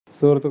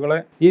സുഹൃത്തുക്കളെ,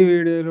 ഈ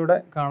വീഡിയോയിലൂടെ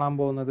കാണാൻ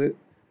പോകുന്നത്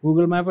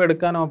ഗൂഗിൾ മാപ്പ്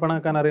എടുക്കാൻ ഓപ്പൺ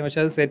ആക്കാൻ അറിയാം,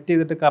 പക്ഷേ അത് സെറ്റ്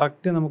ചെയ്തിട്ട്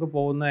കറക്റ്റ് നമുക്ക്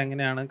പോകുന്നത്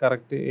എങ്ങനെയാണ്,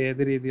 കറക്റ്റ്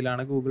ഏത്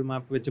രീതിയിലാണ് ഗൂഗിൾ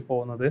മാപ്പ് വെച്ച്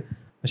പോകുന്നത്.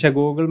 പക്ഷേ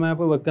ഗൂഗിൾ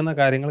മാപ്പ് വെക്കുന്ന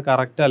കാര്യങ്ങൾ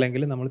കറക്റ്റ്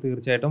അല്ലെങ്കിൽ നമ്മൾ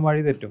തീർച്ചയായിട്ടും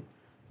വഴി തെറ്റും.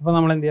 അപ്പോൾ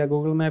നമ്മൾ എന്ത് ചെയ്യുക,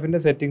 ഗൂഗിൾ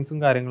മാപ്പിൻ്റെ സെറ്റിങ്സും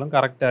കാര്യങ്ങളും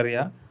കറക്റ്റ്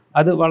അറിയുക.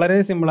 അത് വളരെ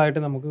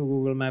സിമ്പിളായിട്ട് നമുക്ക്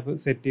ഗൂഗിൾ മാപ്പ്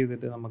സെറ്റ്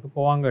ചെയ്തിട്ട് നമുക്ക്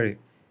പോകാൻ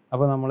കഴിയും.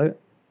 അപ്പോൾ നമ്മൾ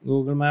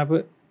ഗൂഗിൾ മാപ്പ്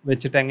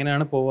വെച്ചിട്ട്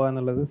എങ്ങനെയാണ് പോവുക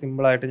എന്നുള്ളത്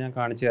സിമ്പിളായിട്ട് ഞാൻ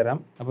കാണിച്ചു തരാം.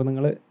 അപ്പോൾ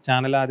നിങ്ങൾ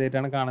ചാനൽ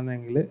ആദ്യമായിട്ടാണ്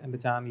കാണുന്നതെങ്കിൽ എൻ്റെ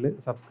ചാനൽ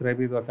സബ്സ്ക്രൈബ്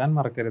ചെയ്ത് വെക്കാൻ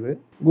മറക്കരുത്.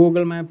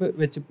 ഗൂഗിൾ മാപ്പ്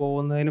വെച്ച്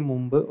പോകുന്നതിന്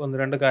മുമ്പ് ഒന്ന്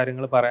രണ്ട്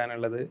കാര്യങ്ങൾ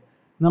പറയാനുള്ളത്,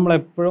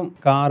 നമ്മളെപ്പോഴും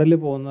കാറിൽ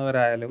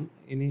പോകുന്നവരായാലും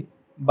ഇനി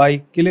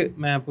ബൈക്കിൽ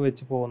മാപ്പ്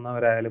വെച്ച്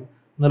പോകുന്നവരായാലും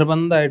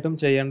നിർബന്ധമായിട്ടും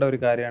ചെയ്യേണ്ട ഒരു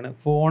കാര്യമാണ്,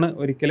 ഫോൺ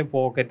ഒരിക്കലും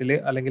പോക്കറ്റിൽ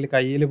അല്ലെങ്കിൽ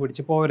കയ്യിൽ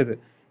പിടിച്ച് പോകരുത്.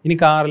 ഇനി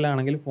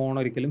കാറിലാണെങ്കിൽ ഫോൺ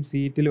ഒരിക്കലും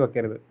സീറ്റിൽ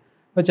വെക്കരുത്.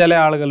 ഇപ്പോൾ ചില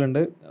ആളുകളുണ്ട്,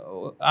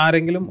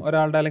 ആരെങ്കിലും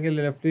ഒരാളുടെ അല്ലെങ്കിൽ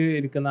ലെഫ്റ്റ്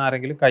ഇരിക്കുന്ന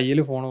ആരെങ്കിലും കയ്യിൽ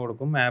ഫോൺ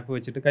കൊടുക്കും, മാപ്പ്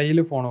വെച്ചിട്ട് കയ്യിൽ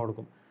ഫോൺ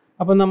കൊടുക്കും.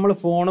 അപ്പം നമ്മൾ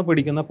ഫോൺ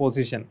പിടിക്കുന്ന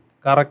പൊസിഷൻ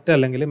കറക്റ്റ്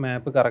അല്ലെങ്കിൽ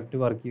മാപ്പ് കറക്റ്റ്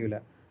വർക്ക് ചെയ്യില്ല.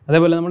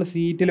 അതേപോലെ നമ്മൾ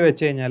സീറ്റിൽ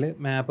വെച്ച് കഴിഞ്ഞാൽ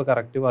മാപ്പ്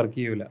കറക്റ്റ് വർക്ക്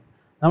ചെയ്യില്ല.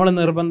 നമ്മൾ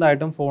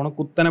നിർബന്ധമായിട്ടും ഫോൺ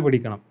കുത്തനെ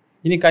പിടിക്കണം.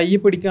 ഇനി കൈ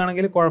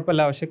പിടിക്കുകയാണെങ്കിൽ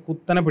കുഴപ്പമില്ല, പക്ഷേ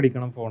കുത്തനെ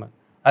പിടിക്കണം ഫോൺ,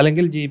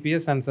 അല്ലെങ്കിൽ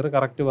GPS സെൻസർ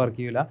കറക്റ്റ് വർക്ക്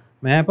ചെയ്യില്ല.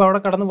 മാപ്പ് അവിടെ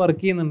കടന്ന്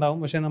വർക്ക് ചെയ്യുന്നുണ്ടാവും,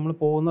 പക്ഷേ നമ്മൾ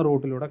പോകുന്ന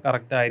റൂട്ടിലൂടെ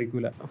കറക്റ്റ്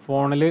ആയിരിക്കില്ല.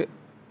 ഫോണിൽ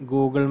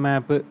ഗൂഗിൾ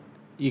മാപ്പ്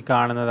ഈ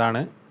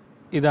കാണുന്നതാണ്.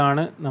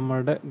 ഇതാണ്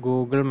നമ്മളുടെ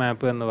ഗൂഗിൾ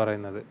മാപ്പ് എന്ന്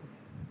പറയുന്നത്.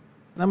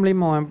 നമ്മൾ ഈ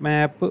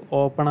മാപ്പ്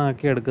ഓപ്പൺ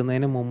ആക്കി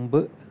എടുക്കുന്നതിന് മുമ്പ്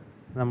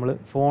നമ്മൾ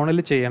ഫോണിൽ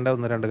ചെയ്യേണ്ട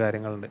ഒന്ന് രണ്ട്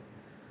കാര്യങ്ങളുണ്ട്.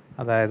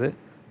 അതായത്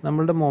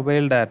നമ്മളുടെ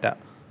മൊബൈൽ ഡാറ്റ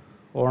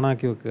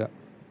ഓണാക്കി വെക്കുക.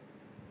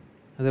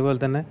 അതേപോലെ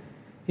തന്നെ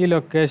ഈ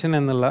ലൊക്കേഷൻ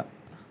എന്നുള്ള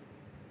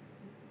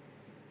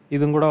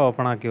ഇതും കൂടെ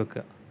ഓപ്പൺ ആക്കി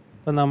വെക്കുക.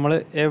 അപ്പോൾ നമ്മൾ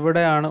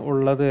എവിടെയാണ്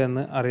ഉള്ളത്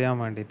എന്ന് അറിയാൻ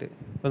വേണ്ടിയിട്ട്,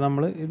 ഇപ്പോൾ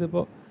നമ്മൾ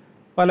ഇതിപ്പോൾ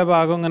പല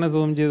ഭാഗവും ഇങ്ങനെ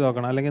സൂം ചെയ്ത്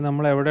നോക്കണം, അല്ലെങ്കിൽ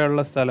നമ്മൾ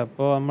എവിടെയുള്ള സ്ഥലം,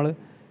 ഇപ്പോൾ നമ്മൾ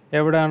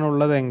എവിടെയാണ്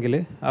ഉള്ളതെങ്കിൽ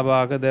ആ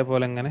ഭാഗം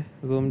ഇതേപോലെ ഇങ്ങനെ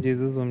സൂം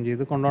ചെയ്ത്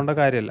കൊണ്ടുപോകേണ്ട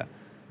കാര്യമില്ല.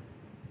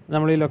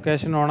 നമ്മൾ ഈ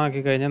ലൊക്കേഷൻ ഓൺ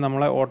ആക്കി കഴിഞ്ഞാൽ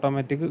നമ്മളെ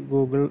ഓട്ടോമാറ്റിക്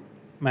ഗൂഗിൾ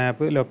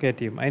മാപ്പ് ലൊക്കേറ്റ്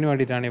ചെയ്യും. അതിന്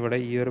വേണ്ടിയിട്ടാണ് ഇവിടെ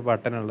ഈ ഒരു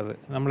ബട്ടൺ ഉള്ളത്.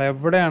 നമ്മൾ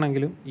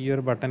എവിടെയാണെങ്കിലും ഈ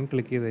ഒരു ബട്ടൺ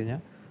ക്ലിക്ക് ചെയ്ത് കഴിഞ്ഞാൽ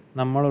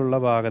നമ്മളുള്ള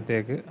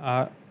ഭാഗത്തേക്ക് ആ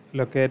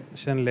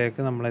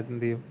ലൊക്കേഷനിലേക്ക് നമ്മൾ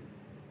എന്ത് ചെയ്യും,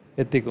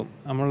 എത്തിക്കും.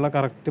 നമ്മളുള്ള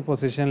കറക്റ്റ്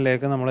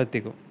പൊസിഷനിലേക്ക് നമ്മൾ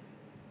എത്തിക്കും.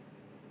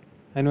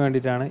 അതിന്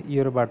വേണ്ടിയിട്ടാണ് ഈ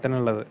ഒരു ബട്ടൺ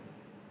ഉള്ളത്.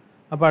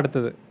 അപ്പോൾ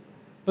അടുത്തത്,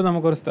 ഇപ്പോൾ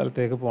നമുക്കൊരു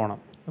സ്ഥലത്തേക്ക് പോകണം.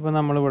 അപ്പോൾ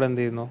നമ്മളിവിടെ എന്ത്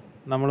ചെയ്യുന്നു,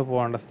 നമ്മൾ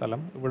പോകേണ്ട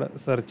സ്ഥലം ഇവിടെ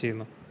സെർച്ച്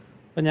ചെയ്യുന്നു.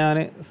 അപ്പോൾ ഞാൻ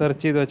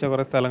സെർച്ച് ചെയ്ത് വെച്ച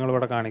കുറേ സ്ഥലങ്ങൾ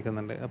ഇവിടെ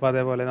കാണിക്കുന്നുണ്ട്. അപ്പോൾ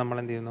അതേപോലെ നമ്മൾ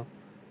എന്ത് ചെയ്യുന്നു,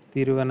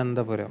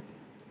 തിരുവനന്തപുരം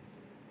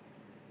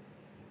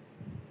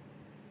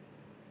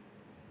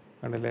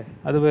കണ്ടില്ലേ,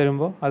 അത്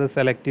വരുമ്പോൾ അത്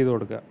സെലക്ട് ചെയ്ത്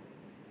കൊടുക്കുക.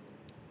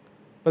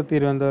 ഇപ്പോൾ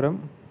തിരുവനന്തപുരം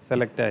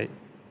സെലക്റ്റായി.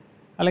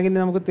 അല്ലെങ്കിൽ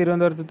നമുക്ക്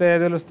തിരുവനന്തപുരത്തെ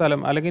ഏതൊരു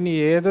സ്ഥലം, അല്ലെങ്കിൽ ഇനി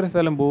ഏതൊരു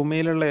സ്ഥലം,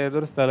 ഭൂമിയിലുള്ള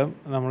ഏതൊരു സ്ഥലം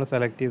നമ്മൾ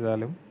സെലക്ട്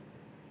ചെയ്താലും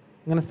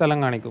ഇങ്ങനെ സ്ഥലം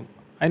കാണിക്കും.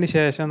 അതിന്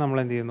ശേഷം നമ്മൾ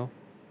എന്ത് ചെയ്യുന്നു,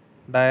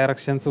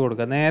 ഡയറക്ഷൻസ്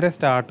കൊടുക്കുക. നേരെ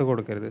സ്റ്റാർട്ട്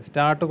കൊടുക്കരുത്.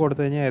 സ്റ്റാർട്ട്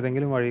കൊടുത്തു കഴിഞ്ഞാൽ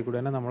ഏതെങ്കിലും വഴി കൂടി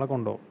തന്നെ നമ്മളെ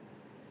കൊണ്ടുപോകും.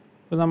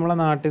 ഇപ്പോൾ നമ്മളെ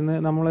നാട്ടിൽ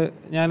നിന്ന്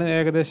ഞാൻ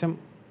ഏകദേശം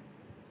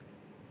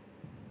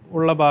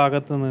ഉള്ള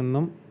ഭാഗത്ത്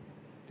നിന്നും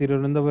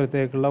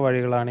തിരുവനന്തപുരത്തേക്കുള്ള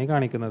വഴികളാണ് ഈ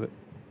കാണിക്കുന്നത്.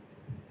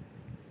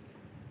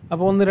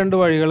 അപ്പോൾ ഒന്ന് രണ്ട്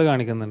വഴികൾ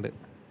കാണിക്കുന്നുണ്ട്.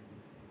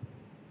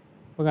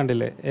 അപ്പോൾ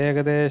കണ്ടില്ലേ,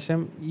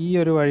 ഏകദേശം ഈ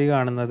ഒരു വഴി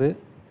കാണുന്നത്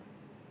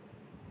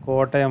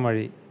കോട്ടയം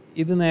വഴി.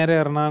 ഇത് നേരെ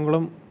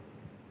എറണാകുളം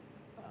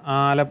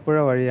ആലപ്പുഴ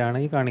വഴിയാണ്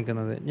ഈ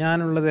കാണിക്കുന്നത്.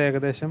 ഞാനുള്ളത്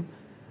ഏകദേശം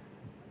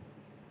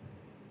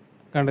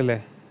കണ്ടില്ലേ,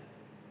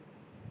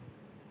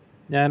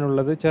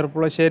 ഞാനുള്ളത്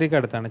ചെർപ്പുളശ്ശേരിക്ക്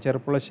അടുത്താണ്.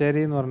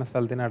 ചെർപ്പുളശ്ശേരി എന്ന് പറഞ്ഞ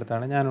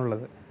സ്ഥലത്തിനടുത്താണ്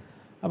ഞാനുള്ളത്.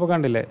 അപ്പോൾ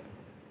കണ്ടില്ലേ,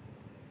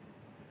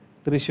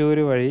 തൃശ്ശൂർ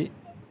വഴി,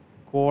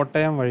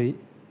 കോട്ടയം വഴി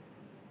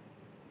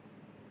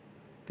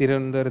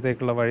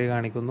തിരുവനന്തപുരത്തേക്കുള്ള വഴി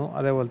കാണിക്കുന്നു.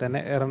 അതേപോലെ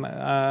തന്നെ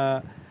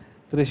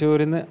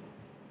തൃശ്ശൂരിൽ നിന്ന്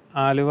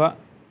ആലുവ,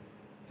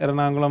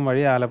 എറണാകുളം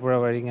വഴി, ആലപ്പുഴ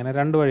വഴി, ഇങ്ങനെ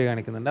രണ്ട് വഴി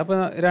കാണിക്കുന്നുണ്ട്. അപ്പോൾ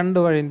രണ്ട്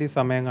വഴിൻ്റെ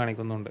സമയം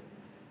കാണിക്കുന്നുണ്ട്.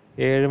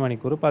 7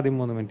 മണിക്കൂർ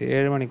 13 മിനിറ്റ്,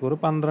 7 മണിക്കൂർ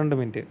 12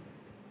 മിനിറ്റ്.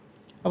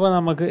 അപ്പോൾ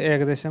നമുക്ക്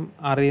ഏകദേശം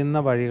അറിയുന്ന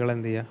വഴികൾ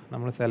എന്ത് ചെയ്യുക,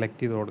 നമ്മൾ സെലക്ട്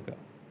ചെയ്ത് കൊടുക്കുക.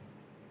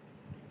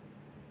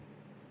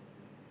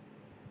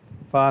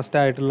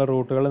 ഫാസ്റ്റായിട്ടുള്ള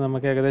റൂട്ടുകൾ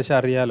നമുക്ക് ഏകദേശം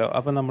അറിയാമല്ലോ.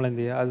 അപ്പോൾ നമ്മൾ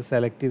എന്ത് ചെയ്യുക, അത്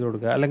സെലക്ട് ചെയ്ത്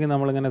കൊടുക്കുക. അല്ലെങ്കിൽ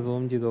നമ്മളിങ്ങനെ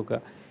സൂം ചെയ്ത് നോക്കുക,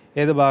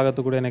 ഏത് ഭാഗത്തു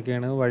കൂടി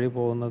എന്നൊക്കെയാണ് വഴി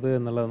പോകുന്നത്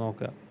എന്നുള്ളത്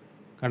നോക്കുക.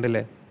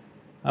 കണ്ടില്ലേ,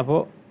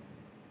 അപ്പോൾ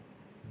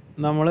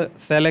നമ്മൾ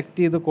സെലക്ട്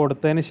ചെയ്ത്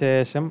കൊടുത്തതിന്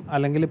ശേഷം,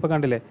 അല്ലെങ്കിൽ ഇപ്പോൾ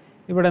കണ്ടില്ലേ,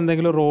 ഇവിടെ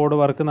എന്തെങ്കിലും റോഡ്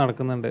വർക്ക്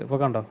നടക്കുന്നുണ്ട്. ഇപ്പോൾ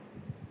കണ്ടോ,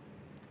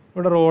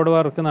 ഇവിടെ റോഡ്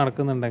വർക്ക്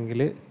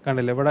നടക്കുന്നുണ്ടെങ്കിൽ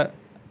കണ്ടില്ലേ, ഇവിടെ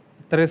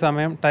ഇത്രയും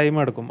സമയം ടൈം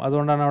എടുക്കും.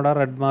 അതുകൊണ്ടാണ് അവിടെ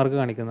റെഡ് മാർക്ക്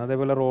കാണിക്കുന്നത്.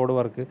 അതേപോലെ റോഡ്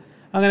വർക്ക്,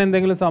 അങ്ങനെ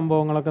എന്തെങ്കിലും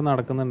സംഭവങ്ങളൊക്കെ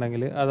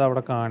നടക്കുന്നുണ്ടെങ്കിൽ അത്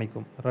അവിടെ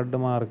കാണിക്കും റെഡ്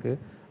മാർക്ക്.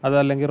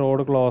 അതല്ലെങ്കിൽ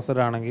റോഡ്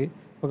ക്ലോസ്ഡ് ആണെങ്കിൽ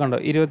ഇപ്പോൾ കണ്ടോ,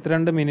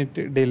 22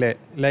 minute delay,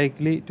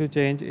 likely to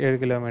change 7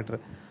 kilometre.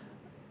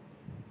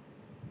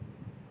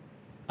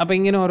 അപ്പോൾ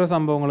ഇങ്ങനെ ഓരോ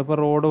സംഭവങ്ങൾ, ഇപ്പോൾ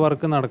റോഡ്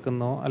വർക്ക്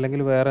നടക്കുന്നോ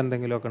അല്ലെങ്കിൽ വേറെ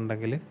എന്തെങ്കിലുമൊക്കെ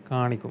ഉണ്ടെങ്കിൽ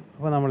കാണിക്കും.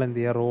 അപ്പോൾ നമ്മൾ എന്ത്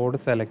ചെയ്യുക, റോഡ്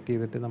സെലക്ട്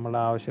ചെയ്തിട്ട് നമ്മളുടെ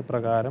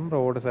ആവശ്യപ്രകാരം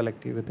റോഡ്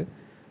സെലക്ട് ചെയ്തിട്ട്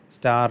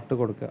സ്റ്റാർട്ട്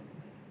കൊടുക്കുക.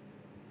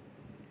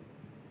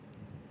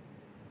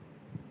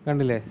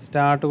 കണ്ടില്ലേ,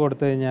 സ്റ്റാർട്ട്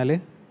കൊടുത്തു കഴിഞ്ഞാൽ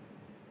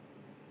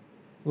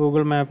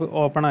ഗൂഗിൾ മാപ്പ്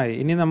ഓപ്പൺ ആയി.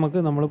 ഇനി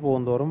നമ്മൾ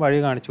പോകുന്തോറും വഴി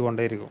കാണിച്ചു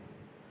കൊണ്ടേയിരിക്കും.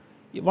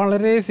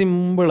 വളരെ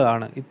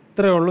സിമ്പിളാണ്.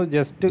 ഇത്രയേ ഉള്ളൂ.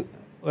 ജസ്റ്റ്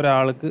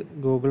ഒരാൾക്ക്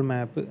ഗൂഗിൾ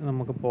മാപ്പ്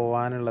നമുക്ക്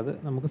പോകാനുള്ളത്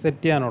നമുക്ക്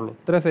സെറ്റ് ചെയ്യാനുള്ളൂ.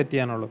 ഇത്ര സെറ്റ്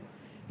ചെയ്യാനുള്ളൂ.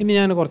 ഇനി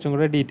ഞാൻ കുറച്ചും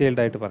കൂടെ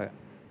ഡീറ്റെയിൽഡ് ആയിട്ട് പറയാം.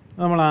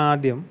 നമ്മൾ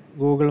ആദ്യം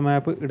ഗൂഗിൾ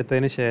മാപ്പ്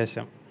എടുത്തതിന്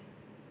ശേഷം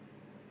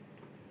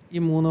ഈ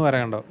 3 വര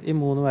കണ്ടോ, ഈ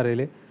 3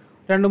 വരയിൽ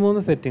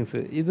 2-3 സെറ്റിങ്സ്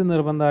ഇത്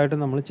നിർബന്ധമായിട്ട്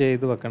നമ്മൾ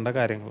ചെയ്ത് വെക്കേണ്ട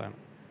കാര്യങ്ങളാണ്.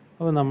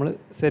 അപ്പോൾ നമ്മൾ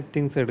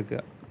സെറ്റിങ്സ് എടുക്കുക,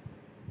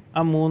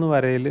 ആ 3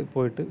 വരയിൽ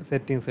പോയിട്ട്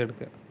സെറ്റിങ്സ്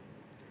എടുക്കുക.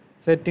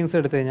 സെറ്റിങ്സ്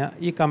എടുത്തു കഴിഞ്ഞാൽ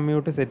ഈ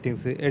commute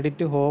settings,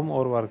 edit home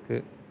or work,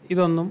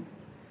 ഇതൊന്നും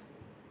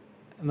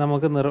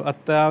നമുക്ക്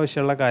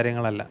അത്യാവശ്യമുള്ള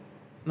കാര്യങ്ങളല്ല.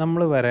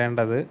 നമ്മൾ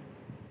വരേണ്ടത്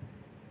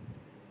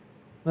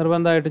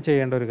നിർബന്ധമായിട്ട്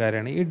ചെയ്യേണ്ട ഒരു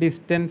കാര്യമാണ് ഈ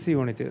ഡിസ്റ്റൻസ്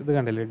യൂണിറ്റ്. ഇത്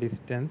കണ്ടില്ലേ,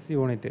 ഡിസ്റ്റൻസ്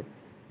യൂണിറ്റ്,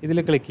 ഇതിൽ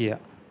ക്ലിക്ക്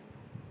ചെയ്യുക.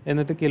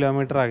 എന്നിട്ട്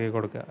കിലോമീറ്റർ ആക്കി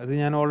കൊടുക്കുക. അത്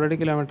ഞാൻ ഓൾറെഡി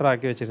കിലോമീറ്റർ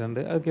ആക്കി വെച്ചിട്ടുണ്ട്,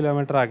 അത്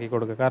കിലോമീറ്റർ ആക്കി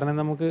കൊടുക്കുക. കാരണം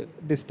നമുക്ക്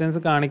ഡിസ്റ്റൻസ്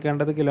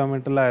കാണിക്കേണ്ടത്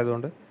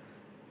കിലോമീറ്ററിലായതുകൊണ്ട്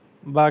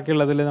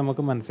ബാക്കിയുള്ളതിൽ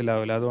നമുക്ക്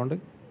മനസ്സിലാവില്ല. അതുകൊണ്ട്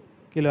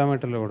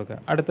കിലോമീറ്ററിൽ കൊടുക്കുക.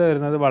 അടുത്ത്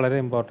വരുന്നത് വളരെ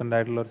ഇമ്പോർട്ടൻ്റ്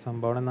ആയിട്ടുള്ളൊരു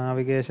സംഭവമാണ്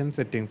നാവിഗേഷൻ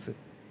സെറ്റിങ്സ്.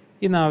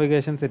 ഈ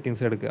നാവിഗേഷൻ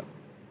സെറ്റിങ്സ് എടുക്കുക.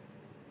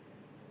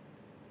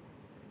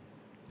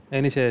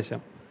 അതിന്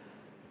ശേഷം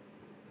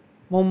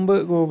മുമ്പ്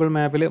ഗൂഗിൾ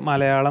മാപ്പിൽ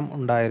മലയാളം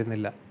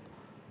ഉണ്ടായിരുന്നില്ല.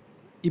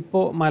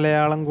 ഇപ്പോൾ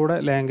മലയാളം കൂടെ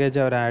ലാംഗ്വേജ്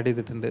അവർ ആഡ്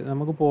ചെയ്തിട്ടുണ്ട്.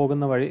 നമുക്ക്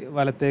പോകുന്ന വഴി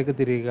വലത്തേക്ക്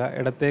തിരിയുക,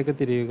 ഇടത്തേക്ക്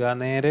തിരിയുക,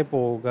 നേരെ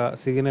പോവുക,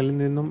 സിഗ്നലിൽ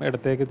നിന്നും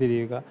ഇടത്തേക്ക്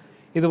തിരിയുക,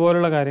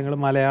 ഇതുപോലുള്ള കാര്യങ്ങൾ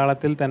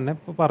മലയാളത്തിൽ തന്നെ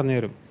പറഞ്ഞു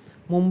തരും.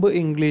 മുമ്പ്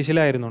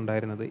ഇംഗ്ലീഷിലായിരുന്നു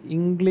ഉണ്ടായിരുന്നത്.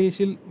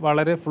 ഇംഗ്ലീഷിൽ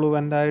വളരെ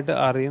ഫ്ലുവൻ്റായിട്ട്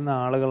അറിയുന്ന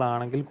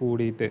ആളുകളാണെങ്കിൽ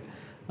കൂടിയിട്ട്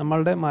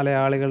നമ്മളുടെ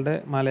മലയാളികളുടെ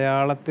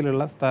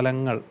മലയാളത്തിലുള്ള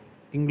സ്ഥലങ്ങൾ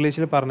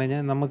ഇംഗ്ലീഷിൽ പറഞ്ഞു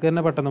കഴിഞ്ഞാൽ നമുക്ക്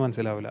തന്നെ പെട്ടെന്ന്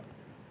മനസ്സിലാവില്ല.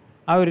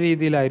 ആ ഒരു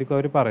രീതിയിലായിരിക്കും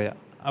അവർ പറയുക.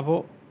 അപ്പോൾ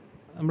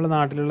നമ്മൾ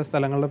നാട്ടിലുള്ള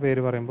സ്ഥലങ്ങളുടെ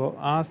പേര് പറയുമ്പോൾ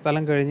ആ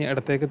സ്ഥലം കഴിഞ്ഞ്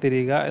ഇടത്തേക്ക്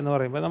തിരിയുക എന്ന്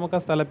പറയുമ്പോൾ നമുക്ക് ആ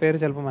സ്ഥലപ്പേര്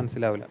ചിലപ്പോൾ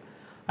മനസ്സിലാവില്ല.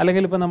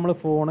 അല്ലെങ്കിൽ ഇപ്പോൾ നമ്മൾ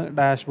ഫോണ്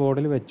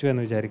ഡാഷ്ബോർഡിൽ വെച്ചു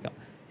എന്ന് വിചാരിക്കാം.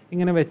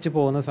 ഇങ്ങനെ വെച്ച്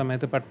പോകുന്ന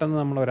സമയത്ത് പെട്ടെന്ന്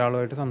നമ്മൾ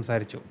ഒരാളുമായിട്ട്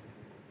സംസാരിച്ചു.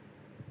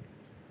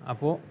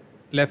 അപ്പോൾ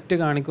ലെഫ്റ്റ്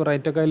കാണിക്കും,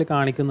 റൈറ്റൊക്കെ അതിൽ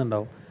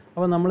കാണിക്കുന്നുണ്ടാവും.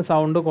 അപ്പോൾ നമ്മൾ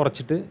സൗണ്ട്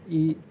കുറച്ചിട്ട്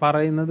ഈ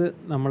പറയുന്നത്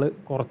നമ്മൾ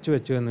കുറച്ച്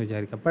വെച്ചു എന്ന്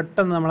വിചാരിക്കാം.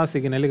 പെട്ടെന്ന് നമ്മൾ ആ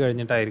സിഗ്നൽ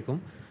കഴിഞ്ഞിട്ടായിരിക്കും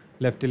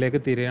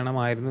ലെഫ്റ്റിലേക്ക്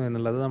തിരിയണമായിരുന്നു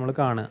എന്നുള്ളത് നമ്മൾ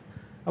കാണുക.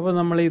 അപ്പോൾ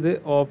നമ്മളിത്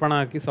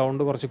ഓപ്പണാക്കി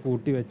സൗണ്ട് കുറച്ച്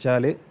കൂട്ടി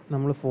വെച്ചാൽ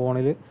നമ്മൾ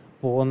ഫോണിൽ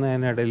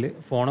പോകുന്നതിനിടയിൽ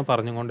ഫോണ്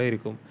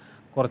പറഞ്ഞുകൊണ്ടേയിരിക്കും.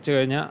 കുറച്ച്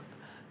കഴിഞ്ഞാൽ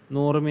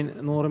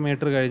 100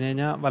 മീറ്റർ കഴിഞ്ഞ്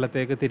കഴിഞ്ഞാൽ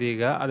വലത്തേക്ക്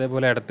തിരിയുക,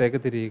 അതേപോലെ ഇടത്തേക്ക്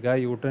തിരിയുക,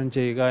 യൂ ടേൺ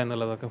ചെയ്യുക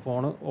എന്നുള്ളതൊക്കെ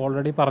ഫോണ്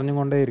ഓൾറെഡി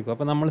പറഞ്ഞുകൊണ്ടേയിരിക്കും.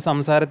 അപ്പോൾ നമ്മൾ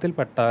സംസാരത്തിൽ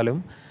പെട്ടാലും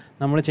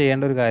നമ്മൾ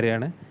ചെയ്യേണ്ട ഒരു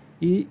കാര്യമാണ്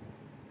ഈ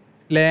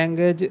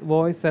ലാംഗ്വേജ്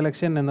വോയിസ്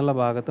സെലക്ഷൻ എന്നുള്ള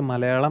ഭാഗത്ത്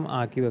മലയാളം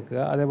ആക്കി വെക്കുക.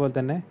 അതേപോലെ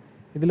തന്നെ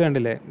ഇതിൽ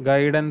കണ്ടില്ലേ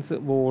ഗൈഡൻസ്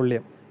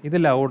വോള്യം, ഇത്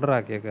ലൗഡർ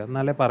ആക്കിയേക്കുക,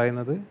 എന്നാലേ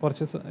പറയുന്നത്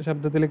കുറച്ച്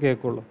ശബ്ദത്തിൽ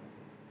കേൾക്കുള്ളൂ.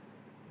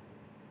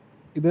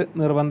 ഇത്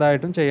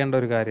നിർബന്ധമായിട്ടും ചെയ്യേണ്ട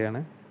ഒരു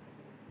കാര്യമാണ്.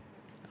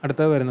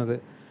 അടുത്തത് വരുന്നത്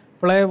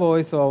പ്ലേ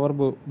വോയിസ് ഓവർ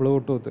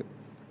ബ്ലൂടൂത്ത്.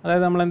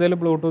 അതായത് നമ്മൾ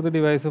എന്തെങ്കിലും ബ്ലൂടൂത്ത്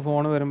ഡിവൈസ്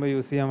ഫോൺ വരുമ്പോൾ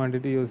യൂസ് ചെയ്യാൻ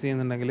വേണ്ടിയിട്ട് യൂസ്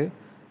ചെയ്യുന്നുണ്ടെങ്കിൽ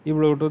ഈ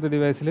ബ്ലൂടൂത്ത്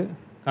ഡിവൈസിൽ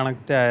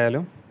കണക്റ്റ്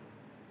ആയാലും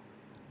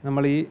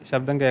നമ്മൾ ഈ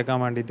ശബ്ദം കേൾക്കാൻ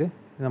വേണ്ടിയിട്ട്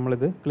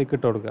നമ്മളിത് ക്ലിക്ക്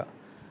ഇട്ട് കൊടുക്കുക.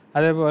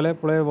 അതേപോലെ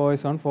play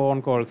voice on phone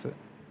calls,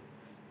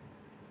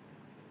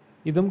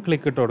 ഇതും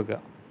ക്ലിക്ക് ഇട്ട് കൊടുക്കുക.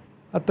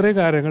 അത്രയും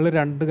കാര്യങ്ങൾ,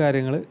 2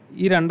 കാര്യങ്ങൾ,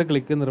 ഈ 2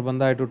 ക്ലിക്ക്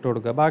നിർബന്ധമായിട്ട് ഇട്ട്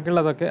കൊടുക്കുക.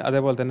 ബാക്കിയുള്ളതൊക്കെ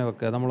അതേപോലെ തന്നെ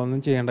വെക്കുക,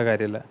 നമ്മളൊന്നും ചെയ്യേണ്ട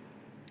കാര്യമില്ല.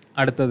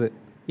 അടുത്തത്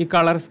ഈ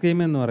കളർ സ്കീം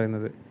എന്ന്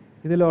പറയുന്നത്,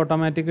 ഇതിൽ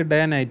ഓട്ടോമാറ്റിക് ഡേ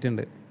നൈറ്റ്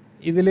ഉണ്ട്.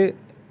 ഇതിൽ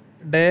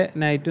ഡേ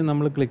നൈറ്റ്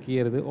നമ്മൾ ക്ലിക്ക്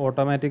ചെയ്യരുത്,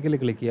 ഓട്ടോമാറ്റിക്കലി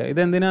ക്ലിക്ക് ചെയ്യുക.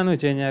 ഇതെന്തിനാണെന്ന്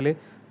വെച്ച് കഴിഞ്ഞാൽ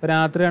ഇപ്പോൾ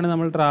രാത്രിയാണ്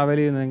നമ്മൾ ട്രാവൽ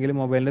ചെയ്യുന്നതെങ്കിൽ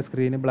മൊബൈലിൻ്റെ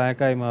സ്ക്രീന്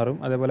ബ്ലാക്ക് ആയി മാറും.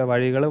 അതേപോലെ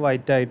വഴികൾ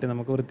വൈറ്റ് ആയിട്ട്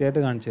നമുക്ക്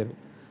വൃത്തിയായിട്ട് കാണിച്ചു തരും.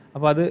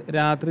 അപ്പോൾ അത്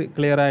രാത്രി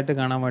ക്ലിയർ ആയിട്ട്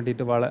കാണാൻ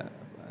വേണ്ടിയിട്ട്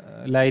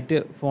ലൈറ്റ്,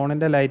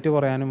 ഫോണിൻ്റെ ലൈറ്റ്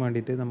കുറയാനും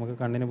വേണ്ടിയിട്ട് നമുക്ക്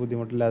കണ്ണിന്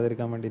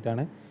ബുദ്ധിമുട്ടില്ലാതിരിക്കാൻ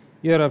വേണ്ടിയിട്ടാണ്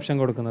ഈ ഒരു ഓപ്ഷൻ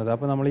കൊടുക്കുന്നത്.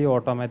 അപ്പോൾ നമ്മൾ ഈ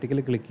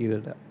ഓട്ടോമാറ്റിക്കലി ക്ലിക്ക്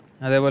ചെയ്തിടുക.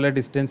 അതേപോലെ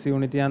ഡിസ്റ്റൻസ്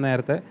യൂണിറ്റ് ഞാൻ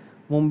നേരത്തെ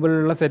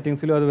മുമ്പിലുള്ള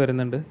സെറ്റിങ്സിലും അത്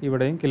വരുന്നുണ്ട്.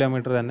 ഇവിടെയും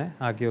കിലോമീറ്റർ തന്നെ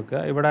ആക്കി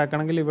വെക്കുക. ഇവിടെ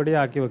ആക്കണമെങ്കിൽ ഇവിടെ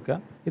ആക്കി വെക്കുക.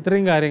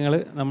 ഇത്രയും കാര്യങ്ങൾ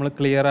നമ്മൾ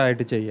ക്ലിയർ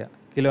ആയിട്ട് ചെയ്യുക.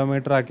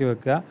 കിലോമീറ്റർ ആക്കി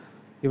വെക്കുക.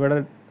 ഇവിടെ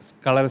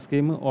കളർ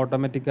സ്കീം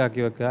ഓട്ടോമാറ്റിക്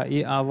ആക്കി വെക്കുക. ഈ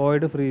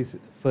അവോയ്ഡ്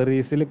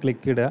ഫെറീസിൽ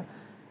ക്ലിക്ക് ഇടുക.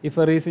 ഈ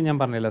ഫെറീസ് ഞാൻ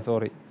പറഞ്ഞില്ല,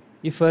 സോറി.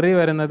 ഈ ഫെറി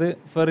വരുന്നത്,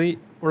 ഫെറി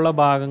ഉള്ള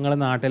ഭാഗങ്ങൾ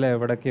നാട്ടിൽ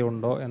എവിടെയൊക്കെ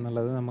ഉണ്ടോ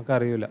എന്നുള്ളത്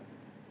നമുക്കറിയില്ല.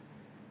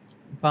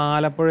 ഇപ്പോൾ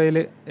ആലപ്പുഴയിൽ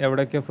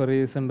എവിടെയൊക്കെ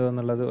ഫെറീസ് ഉണ്ട്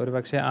എന്നുള്ളത് ഒരു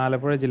പക്ഷേ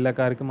ആലപ്പുഴ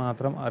ജില്ലക്കാർക്ക്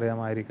മാത്രം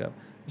അറിയാമായിരിക്കാം.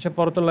 പക്ഷെ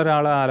പുറത്തുള്ള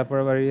ഒരാൾ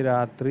ആലപ്പുഴ വഴി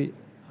രാത്രി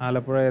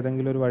ആലപ്പുഴ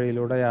ഏതെങ്കിലും ഒരു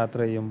വഴിയിലൂടെ യാത്ര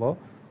ചെയ്യുമ്പോൾ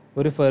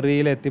ഒരു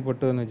ഫെറിയിൽ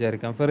എത്തിപ്പെട്ടു എന്ന്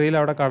വിചാരിക്കാം. ഫെറിയിൽ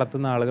അവിടെ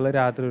കടത്തുന്ന ആളുകൾ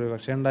രാത്രി ഒരു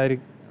പക്ഷേ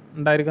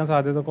ഉണ്ടായിരിക്കാൻ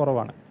സാധ്യത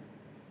കുറവാണ്.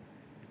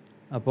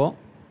 അപ്പോൾ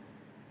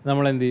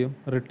നമ്മൾ എന്ത് ചെയ്യും,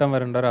 റിട്ടേൺ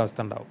വരേണ്ട ഒരവസ്ഥ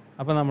ഉണ്ടാവും.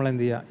 അപ്പോൾ നമ്മൾ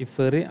എന്ത് ചെയ്യുക, ഈ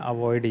ഫെറി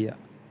അവോയ്ഡ് ചെയ്യുക.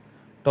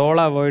 ടോൾ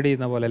അവോയ്ഡ്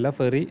ചെയ്യുന്ന പോലെയല്ല,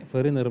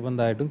 ഫെറി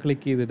നിർബന്ധമായിട്ടും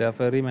ക്ലിക്ക് ചെയ്തിടുക.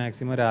 ഫെറി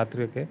മാക്സിമം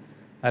രാത്രിയൊക്കെ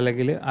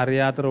അല്ലെങ്കിൽ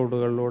അറിയാത്ത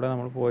റോഡുകളിലൂടെ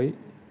നമ്മൾ പോയി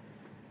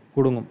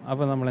കുടുങ്ങും.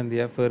 അപ്പോൾ നമ്മൾ എന്ത്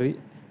ചെയ്യുക, ഫെറി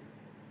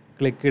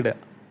ക്ലിക്ക് ഇടുക.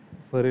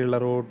 ഫെറിയുള്ള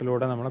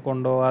റൂട്ടിലൂടെ നമ്മളെ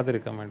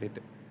കൊണ്ടുപോകാതിരിക്കാൻ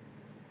വേണ്ടിയിട്ട്.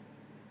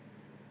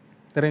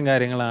 ഇത്രയും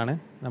കാര്യങ്ങളാണ്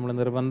നമ്മൾ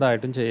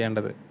നിർബന്ധമായിട്ടും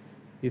ചെയ്യേണ്ടത്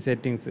ഈ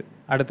സെറ്റിങ്സ്.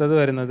 അടുത്തത്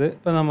വരുന്നത്,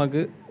 ഇപ്പോൾ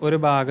നമുക്ക് ഒരു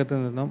ഭാഗത്തു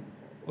നിന്നും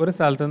ഒരു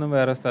സ്ഥലത്തു നിന്നും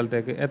വേറെ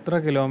സ്ഥലത്തേക്ക് എത്ര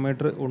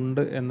കിലോമീറ്റർ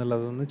ഉണ്ട്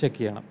എന്നുള്ളതൊന്ന് ചെക്ക്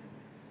ചെയ്യണം.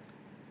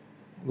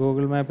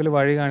 ഗൂഗിൾ മാപ്പിൽ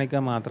വഴി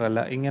കാണിക്കാൻ മാത്രമല്ല,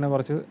 ഇങ്ങനെ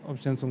കുറച്ച്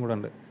ഓപ്ഷൻസും കൂടെ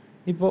ഉണ്ട്.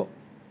 ഇപ്പോൾ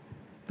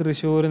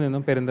തൃശ്ശൂരിൽ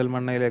നിന്നും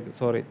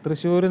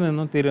തൃശ്ശൂരിൽ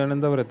നിന്നും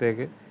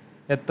തിരുവനന്തപുരത്തേക്ക്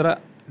എത്ര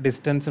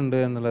ഡിസ്റ്റൻസ് ഉണ്ട്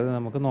എന്നുള്ളത്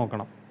നമുക്ക്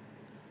നോക്കണം.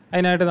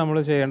 അതിനായിട്ട് നമ്മൾ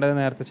ചെയ്യേണ്ടത്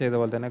നേരത്തെ ചെയ്ത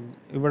പോലെ തന്നെ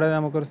ഇവിടെ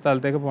നമുക്കൊരു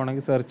സ്ഥലത്തേക്ക്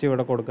പോകണമെങ്കിൽ സെർച്ച്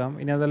ഇവിടെ കൊടുക്കാം.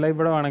 ഇനി അതല്ല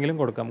ഇവിടെ വേണമെങ്കിലും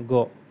കൊടുക്കാം,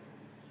 ഗോ.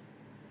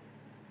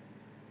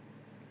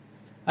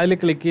 അതിൽ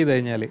ക്ലിക്ക് ചെയ്ത്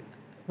കഴിഞ്ഞാൽ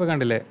ഇപ്പോൾ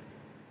കണ്ടില്ലേ,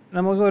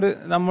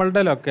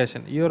 നമ്മളുടെ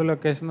ലൊക്കേഷൻ, ഈ ഒരു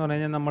ലൊക്കേഷൻ എന്ന് പറഞ്ഞു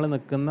കഴിഞ്ഞാൽ നമ്മൾ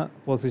നിൽക്കുന്ന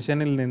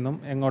പൊസിഷനിൽ നിന്നും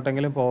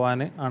എങ്ങോട്ടെങ്കിലും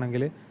പോകാൻ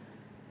ആണെങ്കിൽ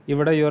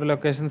ഇവിടെ ഈ ഒരു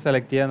ലൊക്കേഷൻ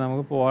സെലക്ട് ചെയ്യാം.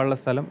 നമുക്ക് പോകാനുള്ള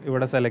സ്ഥലം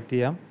ഇവിടെ സെലക്ട്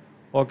ചെയ്യാം.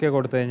 ഓക്കെ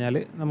കൊടുത്തു കഴിഞ്ഞാൽ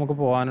നമുക്ക്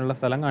പോകാനുള്ള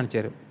സ്ഥലം കാണിച്ചു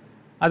തരും.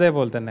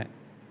 അതേപോലെ തന്നെ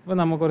ഇപ്പോൾ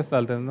നമുക്കൊരു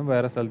സ്ഥലത്ത് നിന്നും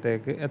വേറെ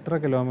സ്ഥലത്തേക്ക് എത്ര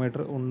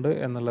കിലോമീറ്റർ ഉണ്ട്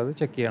എന്നുള്ളത്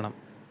ചെക്ക് ചെയ്യണം.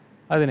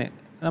 അതിന്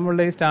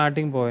നമ്മളുടെ ഈ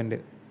സ്റ്റാർട്ടിംഗ് പോയിൻ്റ്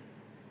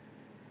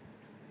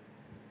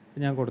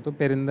ഞാൻ കൊടുത്തു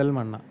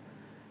പെരിന്തൽമണ്ണ.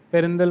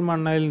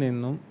 പെരിന്തൽമണ്ണയിൽ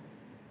നിന്നും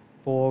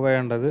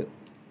പോവേണ്ടത്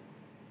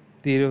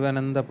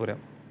തിരുവനന്തപുരം.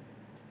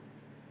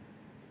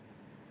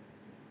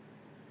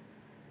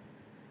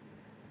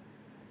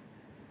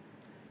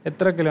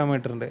 എത്ര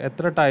കിലോമീറ്റർ ഉണ്ട്,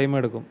 എത്ര ടൈം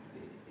എടുക്കും,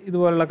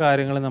 ഇതുപോലുള്ള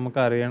കാര്യങ്ങൾ നമുക്ക്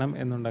അറിയണം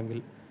എന്നുണ്ടെങ്കിൽ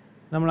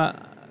നമ്മൾ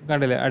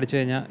കണ്ടില്ലേ, അടിച്ചു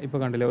കഴിഞ്ഞാൽ ഇപ്പോൾ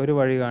കണ്ടില്ലേ ഒരു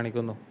വഴി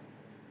കാണിക്കുന്നു,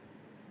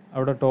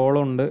 അവിടെ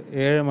ടോളുണ്ട്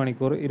 7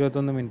 മണിക്കൂർ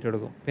 21 മിനിറ്റ്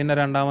എടുക്കും. പിന്നെ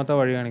രണ്ടാമത്തെ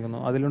വഴി കാണിക്കുന്നു,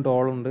 അതിലും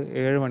ടോളുണ്ട്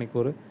 7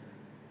 മണിക്കൂർ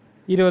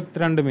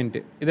 22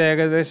 മിനിറ്റ്. ഇത്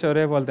ഏകദേശം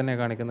ഒരേപോലെ തന്നെ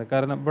കാണിക്കുന്നത്.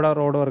 കാരണം ഇവിടെ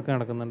റോഡ് വർക്ക്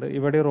നടക്കുന്നുണ്ട്,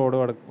 ഇവിടെ റോഡ്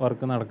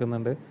വർക്ക്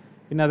നടക്കുന്നുണ്ട്.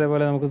 പിന്നെ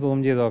അതേപോലെ നമുക്ക് സൂം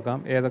ചെയ്ത് നോക്കാം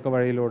ഏതൊക്കെ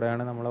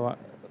വഴിയിലൂടെയാണ് നമ്മൾ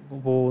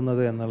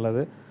പോകുന്നത്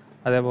എന്നുള്ളത്.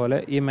 അതേപോലെ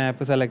ഈ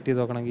മാപ്പ് സെലക്ട് ചെയ്ത്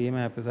നോക്കണമെങ്കിൽ ഈ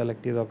മാപ്പ്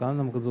സെലക്ട് ചെയ്ത് നോക്കാം,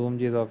 നമുക്ക് സൂം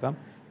ചെയ്ത് നോക്കാം.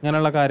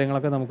 ഇങ്ങനെയുള്ള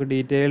കാര്യങ്ങളൊക്കെ നമുക്ക്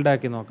ഡീറ്റെയിൽഡ്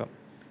ആക്കി നോക്കാം.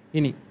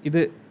 ഇനി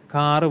ഇത്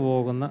കാറ്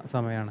പോകുന്ന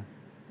സമയമാണ്.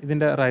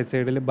 ഇതിൻ്റെ റൈറ്റ്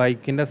സൈഡിൽ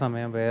ബൈക്കിൻ്റെ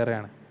സമയം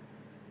വേറെയാണ്.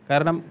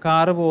 കാരണം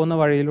കാറ് പോകുന്ന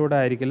വഴിയിലൂടെ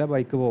ആയിരിക്കില്ല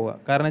ബൈക്ക് പോവുക.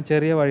 കാരണം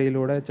ചെറിയ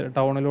വഴിയിലൂടെ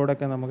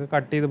ടൗണിലൂടെയൊക്കെ നമുക്ക്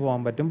കട്ട് ചെയ്ത്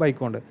പോകാൻ പറ്റും ബൈക്ക്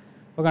കൊണ്ട്.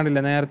 അപ്പോൾ കണ്ടില്ല,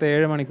 നേരത്തെ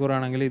 7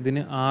 മണിക്കൂറാണെങ്കിൽ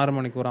ഇതിന് 6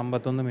 മണിക്കൂർ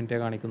 51 മിനിറ്റേ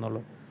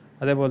കാണിക്കുന്നുള്ളൂ.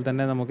 അതേപോലെ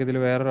തന്നെ നമുക്കിതിൽ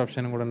വേറൊരു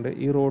ഓപ്ഷനും കൂടെ ഉണ്ട്.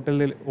 ഈ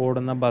റൂട്ടിൽ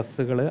ഓടുന്ന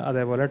ബസ്സുകൾ,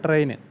 അതേപോലെ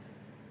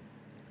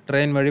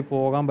ട്രെയിൻ വഴി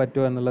പോകാൻ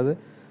പറ്റുമോ എന്നുള്ളത്,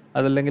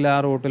 അതല്ലെങ്കിൽ ആ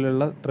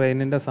റൂട്ടിലുള്ള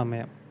ട്രെയിനിൻ്റെ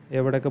സമയം,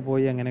 എവിടെയൊക്കെ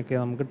പോയി എങ്ങനെയൊക്കെ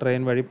നമുക്ക്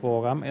ട്രെയിൻ വഴി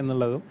പോകാം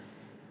എന്നുള്ളതും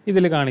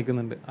ഇതിൽ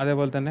കാണിക്കുന്നുണ്ട്.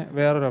 അതേപോലെ തന്നെ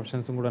വേറൊരു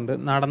ഓപ്ഷൻസും കൂടെ ഉണ്ട്,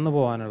 നടന്നു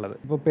പോകാനുള്ളത്.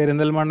 ഇപ്പോൾ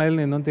പെരിന്തൽമണ്ണയിൽ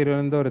നിന്നും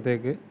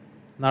തിരുവനന്തപുരത്തേക്ക്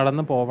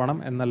നടന്നു പോകണം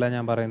എന്നല്ല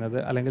ഞാൻ പറയുന്നത്,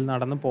 അല്ലെങ്കിൽ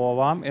നടന്നു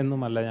പോവാം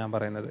എന്നുമല്ല ഞാൻ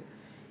പറയുന്നത്.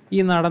 ഈ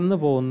നടന്നു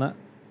പോകുന്ന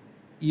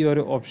ഈ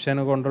ഒരു ഓപ്ഷൻ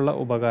കൊണ്ടുള്ള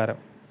ഉപകാരം,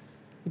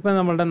 ഇപ്പം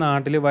നമ്മളുടെ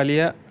നാട്ടിൽ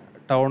വലിയ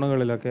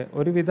ടൗണുകളിലൊക്കെ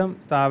ഒരുവിധം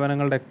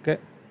സ്ഥാപനങ്ങളുടെയൊക്കെ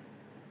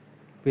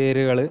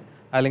പേരുകൾ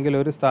അല്ലെങ്കിൽ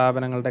ഒരു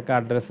സ്ഥാപനങ്ങളുടെയൊക്കെ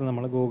അഡ്രസ്സ്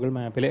നമ്മൾ ഗൂഗിൾ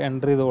മാപ്പിൽ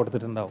എൻ്റർ ചെയ്ത്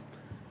കൊടുത്തിട്ടുണ്ടാവും.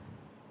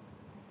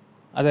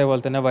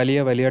 അതേപോലെ തന്നെ വലിയ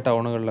വലിയ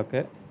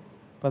ടൗണുകളിലൊക്കെ,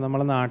 ഇപ്പോൾ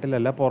നമ്മുടെ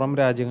നാട്ടിലല്ല പുറം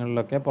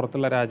രാജ്യങ്ങളിലൊക്കെ,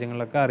 പുറത്തുള്ള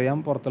രാജ്യങ്ങളിലൊക്കെ അറിയാം,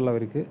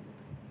 പുറത്തുള്ളവർക്ക്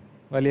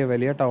വലിയ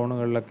വലിയ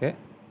ടൗണുകളിലൊക്കെ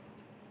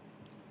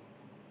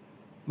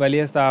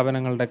വലിയ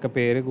സ്ഥാപനങ്ങളുടെയൊക്കെ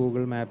പേര്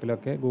ഗൂഗിൾ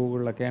മാപ്പിലൊക്കെ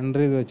ഗൂഗിളിലൊക്കെ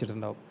എൻ്റർ ചെയ്ത്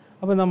വെച്ചിട്ടുണ്ടാവും.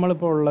 അപ്പോൾ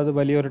നമ്മളിപ്പോൾ ഉള്ളത്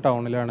വലിയൊരു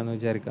ടൗണിലാണെന്ന്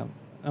വിചാരിക്കാം,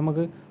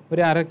 നമുക്ക്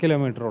ഒരു 1/2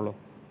 കിലോമീറ്റർ ഉള്ളൂ.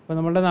 അപ്പോൾ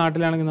നമ്മുടെ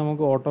നാട്ടിലാണെങ്കിൽ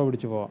നമുക്ക് ഓട്ടോ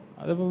പിടിച്ച് പോകാം.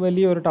 അതിപ്പോൾ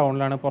വലിയൊരു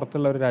ടൗണിലാണ്,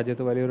 പുറത്തുള്ള ഒരു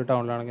രാജ്യത്ത് വലിയൊരു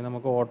ടൗണിലാണെങ്കിൽ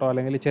നമുക്ക് ഓട്ടോ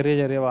അല്ലെങ്കിൽ ചെറിയ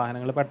ചെറിയ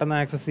വാഹനങ്ങൾ പെട്ടെന്ന്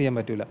ആക്സസ് ചെയ്യാൻ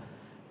പറ്റില്ല.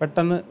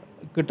 പെട്ടെന്ന്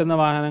കിട്ടുന്ന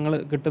വാഹനങ്ങൾ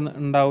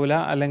ഉണ്ടാവില്ല,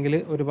 അല്ലെങ്കിൽ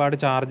ഒരുപാട്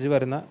ചാർജ്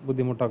വരുന്ന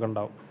ബുദ്ധിമുട്ടൊക്കെ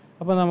ഉണ്ടാവും.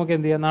 അപ്പോൾ നമുക്ക്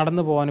എന്ത് ചെയ്യാം,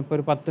 നടന്നു പോകാൻ ഇപ്പോൾ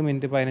ഒരു 10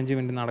 മിനിറ്റ് 15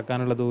 മിനിറ്റ്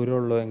നടക്കാനുള്ള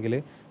ദൂരമുള്ളൂ എങ്കിൽ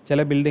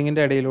ചില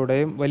ബിൽഡിങ്ങിൻ്റെ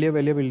ഇടയിലൂടെയും വലിയ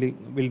വലിയ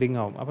ബിൽഡിംഗ്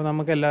ആവും. അപ്പോൾ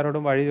നമുക്ക്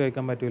എല്ലാവരോടും വഴി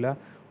ചോദിക്കാൻ പറ്റില്ല,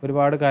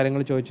 ഒരുപാട്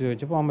കാര്യങ്ങൾ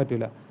ചോദിച്ച് പോകാൻ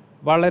പറ്റില്ല.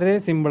 വളരെ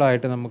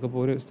സിമ്പിളായിട്ട് നമുക്കിപ്പോൾ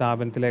ഒരു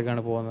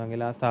സ്ഥാപനത്തിലേക്കാണ്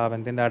പോകുന്നതെങ്കിൽ ആ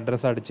സ്ഥാപനത്തിൻ്റെ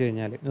അഡ്രസ്സ് അടിച്ചു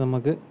കഴിഞ്ഞാൽ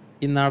നമുക്ക്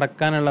ഈ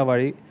നടക്കാനുള്ള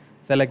വഴി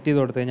സെലക്ട് ചെയ്ത്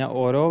കൊടുത്തു കഴിഞ്ഞാൽ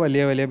ഓരോ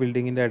വലിയ വലിയ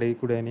ബിൽഡിങ്ങിൻ്റെ ഇടയിൽ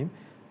കൂടെയും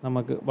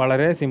നമുക്ക്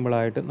വളരെ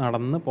സിമ്പിളായിട്ട്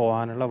നടന്ന്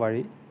പോകാനുള്ള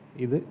വഴി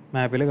ഇത്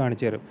മാപ്പിൽ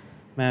കാണിച്ചു തരും.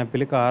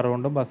 മാപ്പിൽ കാർ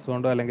കൊണ്ടും ബസ്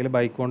കൊണ്ടും അല്ലെങ്കിൽ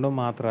ബൈക്ക് കൊണ്ടും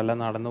മാത്രമല്ല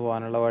നടന്നു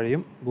പോകാനുള്ള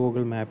വഴിയും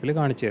ഗൂഗിൾ മാപ്പിൽ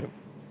കാണിച്ചു തരും.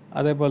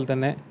 അതേപോലെ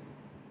തന്നെ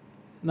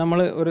നമ്മൾ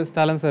ഒരു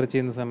സ്ഥലം സെർച്ച്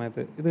ചെയ്യുന്ന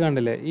സമയത്ത് ഇത്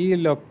കണ്ടില്ലേ, ഈ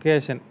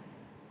ലൊക്കേഷൻ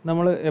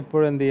നമ്മൾ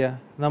എപ്പോഴും എന്ത്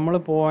ചെയ്യുക,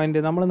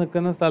 നമ്മൾ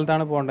നിൽക്കുന്ന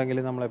സ്ഥലത്താണ് പോകേണ്ടെങ്കിൽ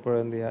നമ്മളെപ്പോഴും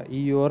എന്ത് ചെയ്യുക,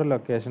 ഈ ഒരു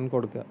ലൊക്കേഷൻ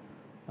കൊടുക്കുക.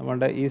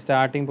 നമ്മളുടെ ഈ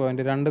സ്റ്റാർട്ടിംഗ്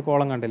പോയിൻ്റ് 2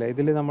 കോളം കണ്ടില്ലേ,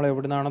 ഇതിൽ നമ്മൾ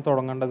എവിടെ നിന്നാണോ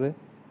തുടങ്ങേണ്ടത്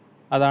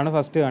അതാണ്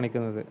ഫസ്റ്റ്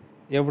കാണിക്കുന്നത്.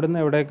 എവിടുന്ന്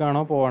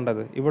എവിടേക്കാണോ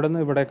പോകേണ്ടത്, ഇവിടുന്ന്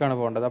ഇവിടേക്കാണ്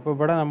പോകേണ്ടത്. അപ്പോൾ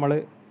ഇവിടെ നമ്മൾ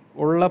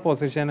ഉള്ള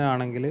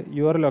പൊസിഷനാണെങ്കിൽ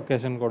യുവർ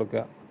ലൊക്കേഷൻ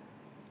കൊടുക്കുക.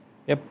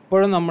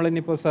 എപ്പോഴും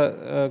നമ്മളിനിപ്പോൾ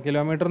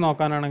കിലോമീറ്റർ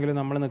നോക്കാനാണെങ്കിൽ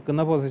നമ്മൾ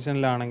നിൽക്കുന്ന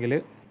പൊസിഷനിലാണെങ്കിൽ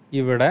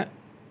ഇവിടെ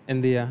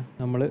എന്ത് ചെയ്യുക,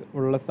 നമ്മൾ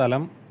ഉള്ള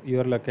സ്ഥലം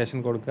യുവർ ലൊക്കേഷൻ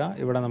കൊടുക്കുക,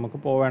 ഇവിടെ നമുക്ക്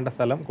പോവേണ്ട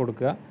സ്ഥലം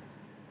കൊടുക്കുക.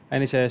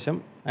 അതിന്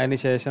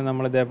ശേഷം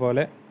നമ്മൾ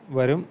ഇതേപോലെ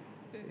വരും.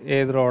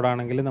 ഏത്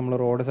റോഡാണെങ്കിൽ നമ്മൾ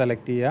റോഡ്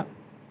സെലക്ട് ചെയ്യുക.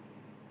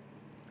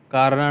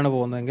 കാറിനാണ്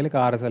പോകുന്നതെങ്കിൽ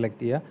കാറ്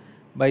സെലക്ട് ചെയ്യുക.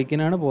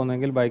 ബൈക്കിനാണ്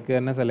പോകുന്നതെങ്കിൽ ബൈക്ക്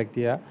തന്നെ സെലക്ട്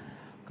ചെയ്യുക.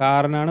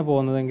 കാറിനാണ്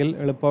പോകുന്നതെങ്കിൽ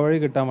എളുപ്പവഴി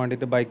കിട്ടാൻ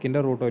വേണ്ടിയിട്ട് ബൈക്കിൻ്റെ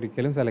റൂട്ട്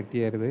ഒരിക്കലും സെലക്ട്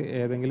ചെയ്യരുത്.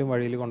 ഏതെങ്കിലും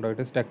വഴിയിൽ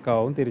കൊണ്ടുപോയിട്ട്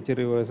സ്റ്റക്കാവും, തിരിച്ച്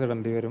റിവേഴ്സ്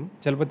ഇടേണ്ടി വരും.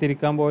 ചിലപ്പോൾ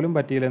തിരിക്കാൻ പോലും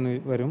പറ്റിയില്ലെന്ന്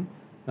വരും,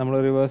 നമ്മൾ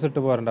റിവേഴ്സ്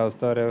ഇട്ട് പോരേണ്ട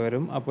അവസ്ഥ വരെ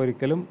വരും. അപ്പോൾ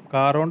ഒരിക്കലും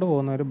കാർ കൊണ്ട്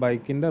പോകുന്നവർ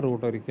ബൈക്കിൻ്റെ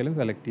റൂട്ട് ഒരിക്കലും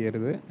സെലക്ട്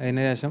ചെയ്യരുത്.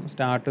 അതിനുശേഷം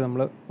സ്റ്റാർട്ട്,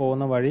 നമ്മൾ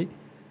പോകുന്ന വഴി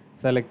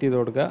സെലക്ട് ചെയ്ത്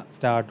കൊടുക്കുക,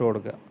 സ്റ്റാർട്ട്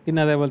കൊടുക്കുക.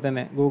 പിന്നെ അതേപോലെ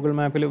തന്നെ ഗൂഗിൾ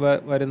മാപ്പിൽ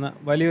വരുന്ന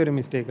വലിയൊരു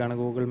മിസ്റ്റേക്കാണ്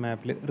ഗൂഗിൾ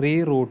മാപ്പിൽ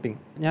റീറൂട്ടിങ്.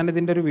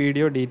 ഞാനിതിൻ്റെ ഒരു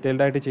വീഡിയോ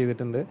ഡീറ്റെയിൽഡ് ആയിട്ട്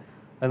ചെയ്തിട്ടുണ്ട്,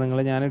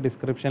 അത് ഞാൻ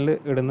ഡിസ്ക്രിപ്ഷനിൽ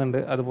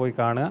ഇടുന്നുണ്ട്, അത് പോയി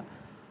കാണുക.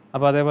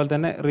 അപ്പോൾ അതേപോലെ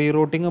തന്നെ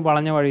റീറൂട്ടിങ്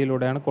വളഞ്ഞ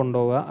വഴിയിലൂടെയാണ്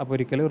കൊണ്ടുപോവുക. അപ്പോൾ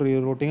ഒരിക്കലും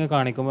റീറൂട്ടിങ്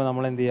കാണിക്കുമ്പോൾ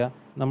നമ്മൾ എന്ത് ചെയ്യുക,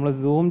 നമ്മൾ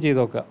സൂം ചെയ്ത്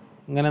നോക്കുക.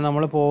 ഇങ്ങനെ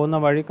നമ്മൾ പോകുന്ന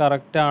വഴി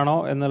കറക്റ്റ് ആണോ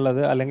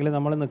എന്നുള്ളത്, അല്ലെങ്കിൽ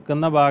നമ്മൾ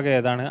നിൽക്കുന്ന ഭാഗം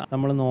ഏതാണ്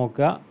നമ്മൾ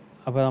നോക്കുക.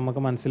 അപ്പോൾ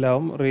നമുക്ക്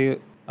മനസ്സിലാവും.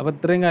 അപ്പോൾ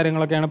ഇത്രയും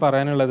കാര്യങ്ങളൊക്കെയാണ്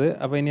പറയാനുള്ളത്.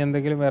 അപ്പോൾ ഇനി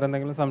വേറെ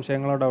എന്തെങ്കിലും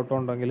സംശയങ്ങളോ ഡൗട്ടോ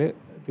ഉണ്ടെങ്കിൽ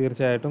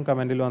തീർച്ചയായിട്ടും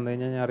കമൻറ്റിൽ വന്നു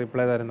കഴിഞ്ഞാൽ ഞാൻ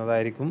റിപ്ലൈ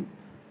തരുന്നതായിരിക്കും.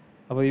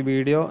 അപ്പോൾ ഈ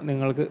വീഡിയോ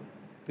നിങ്ങൾക്ക്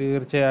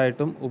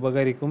തീർച്ചയായിട്ടും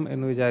ഉപകരിക്കും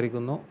എന്ന്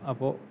വിചാരിക്കുന്നു.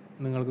 അപ്പോൾ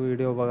നിങ്ങൾക്ക്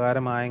വീഡിയോ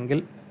ഉപകാരമായെങ്കിൽ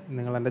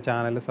നിങ്ങൾ എൻ്റെ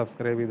ചാനൽ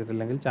സബ്സ്ക്രൈബ്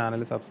ചെയ്തിട്ടില്ലെങ്കിൽ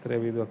ചാനൽ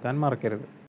സബ്സ്ക്രൈബ് ചെയ്ത് വെക്കാൻ മറക്കരുത്.